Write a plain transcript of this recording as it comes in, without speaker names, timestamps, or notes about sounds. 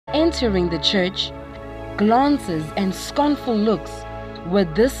entering the church, glances and scornful looks were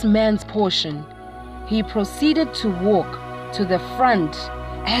this man's portion. He proceeded to walk to the front,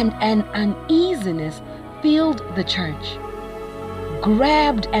 and an uneasiness filled the church.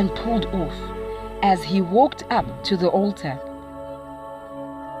 Grabbed and pulled off as he walked up to the altar.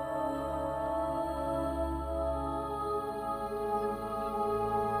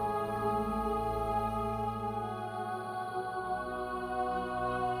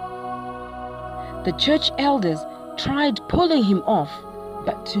 The church elders tried pulling him off,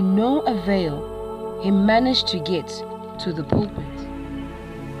 but to no avail. He managed to get to the pulpit.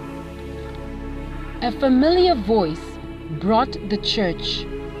 A familiar voice brought the church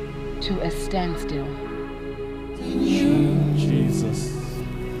to a standstill. Jesus.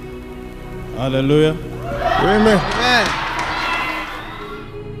 Hallelujah. Amen. Amen.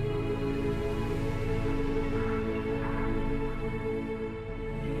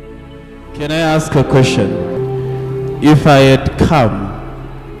 Can I ask a question? If I had come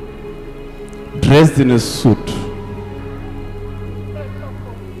dressed in a suit,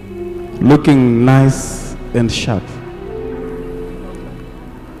 looking nice and sharp,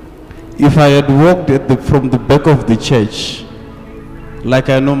 if I had walked from the back of the church like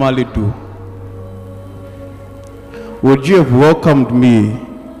I normally do, would you have welcomed me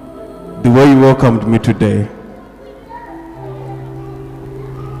the way you welcomed me today?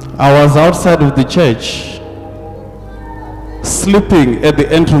 I was outside of the church, sleeping at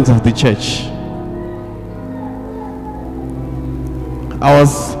the entrance of the church. I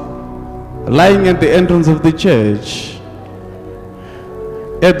was lying at the entrance of the church.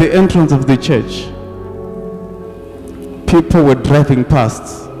 At the entrance of the church, people were driving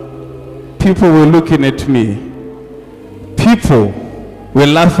past. People were looking at me. People were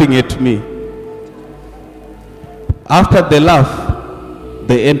laughing at me. After they laugh,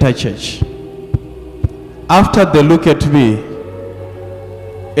 they enter church. After they look at me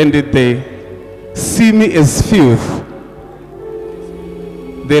and they see me as filth,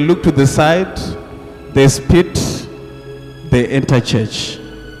 they look to the side, they spit, they enter church.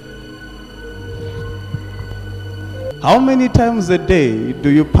 How many times a day do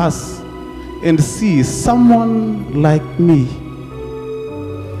you pass and see someone like me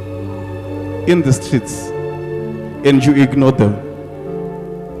in the streets and you ignore them?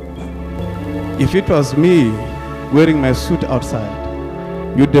 If it was me wearing my suit outside,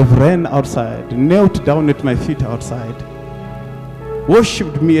 you'd have ran outside, knelt down at my feet outside,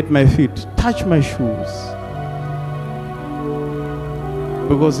 worshipped me at my feet, touched my shoes.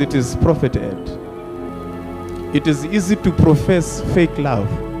 Because it is Prophet Ed. It is easy to profess fake love.